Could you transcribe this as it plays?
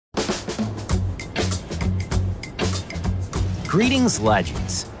Greetings,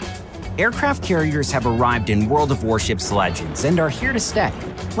 Legends! Aircraft carriers have arrived in World of Warships Legends and are here to stay.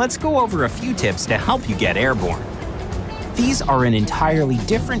 Let's go over a few tips to help you get airborne. These are an entirely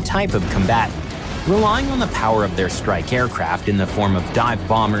different type of combatant, relying on the power of their strike aircraft in the form of dive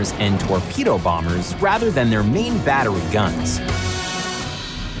bombers and torpedo bombers rather than their main battery guns.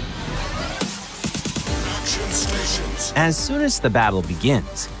 As soon as the battle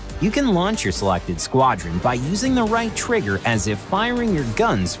begins, you can launch your selected squadron by using the right trigger as if firing your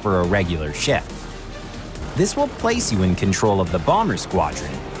guns for a regular ship. This will place you in control of the bomber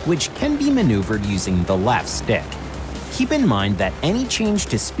squadron, which can be maneuvered using the left stick. Keep in mind that any change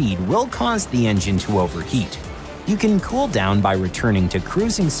to speed will cause the engine to overheat. You can cool down by returning to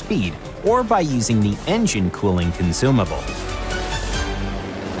cruising speed or by using the engine cooling consumable.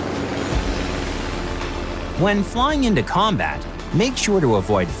 When flying into combat, make sure to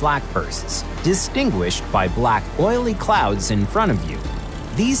avoid flak bursts, distinguished by black oily clouds in front of you.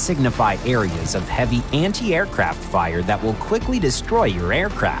 These signify areas of heavy anti-aircraft fire that will quickly destroy your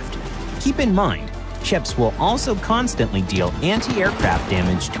aircraft. Keep in mind, ships will also constantly deal anti-aircraft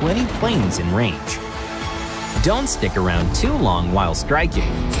damage to any planes in range. Don't stick around too long while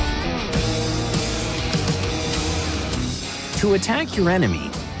striking. To attack your enemy,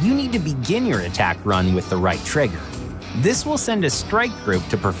 you need to begin your attack run with the right trigger. This will send a strike group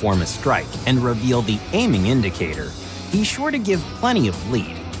to perform a strike and reveal the aiming indicator. Be sure to give plenty of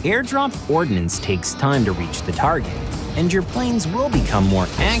lead. Airdrop ordnance takes time to reach the target, and your planes will become more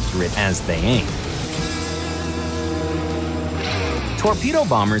accurate as they aim. Torpedo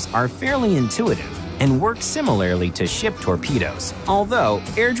bombers are fairly intuitive and work similarly to ship torpedoes, although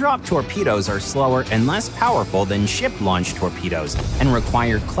airdrop torpedoes are slower and less powerful than ship-launched torpedoes and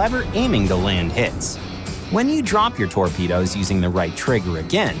require clever aiming to land hits. When you drop your torpedoes using the right trigger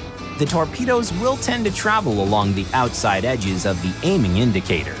again, the torpedoes will tend to travel along the outside edges of the aiming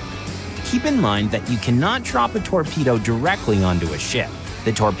indicator. Keep in mind that you cannot drop a torpedo directly onto a ship.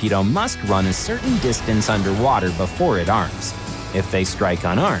 The torpedo must run a certain distance underwater before it arms. If they strike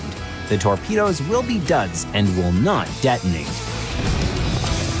unarmed, the torpedoes will be duds and will not detonate.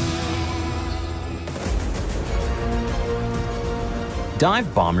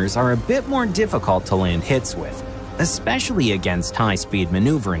 Dive bombers are a bit more difficult to land hits with, especially against high-speed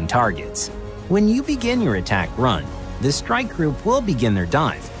maneuvering targets. When you begin your attack run, the strike group will begin their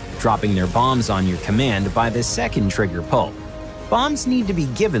dive, dropping their bombs on your command by the second trigger pull. Bombs need to be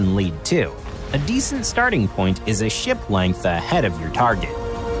given lead too. A decent starting point is a ship length ahead of your target.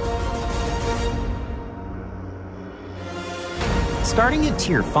 Starting at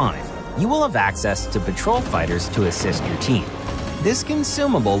Tier 5, you will have access to patrol fighters to assist your team. This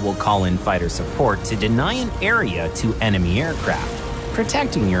consumable will call in fighter support to deny an area to enemy aircraft,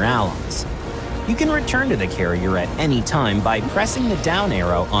 protecting your allies. You can return to the carrier at any time by pressing the down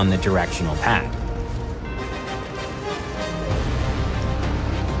arrow on the directional pad.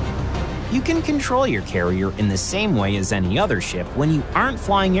 You can control your carrier in the same way as any other ship when you aren't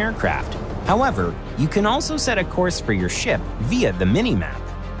flying aircraft. However, you can also set a course for your ship via the minimap.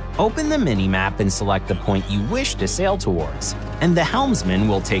 Open the minimap and select the point you wish to sail towards, and the helmsman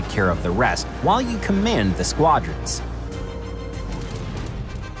will take care of the rest while you command the squadrons.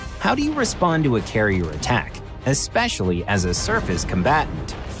 How do you respond to a carrier attack, especially as a surface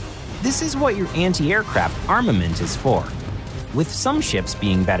combatant? This is what your anti-aircraft armament is for, with some ships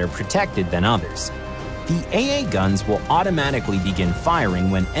being better protected than others. The AA guns will automatically begin firing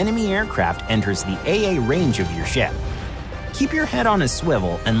when enemy aircraft enters the AA range of your ship. Keep your head on a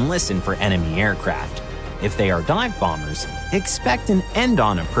swivel and listen for enemy aircraft. If they are dive bombers, expect an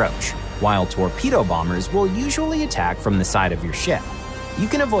end-on approach, while torpedo bombers will usually attack from the side of your ship. You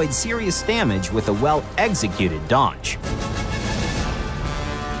can avoid serious damage with a well-executed dodge.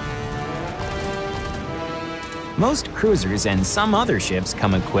 Most cruisers and some other ships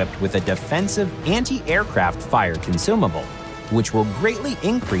come equipped with a defensive anti-aircraft fire consumable, which will greatly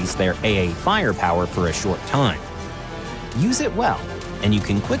increase their AA firepower for a short time. Use it well, and you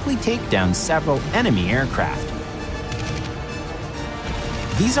can quickly take down several enemy aircraft.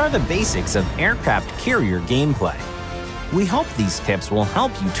 These are the basics of aircraft carrier gameplay. We hope these tips will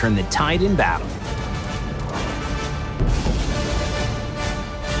help you turn the tide in battle.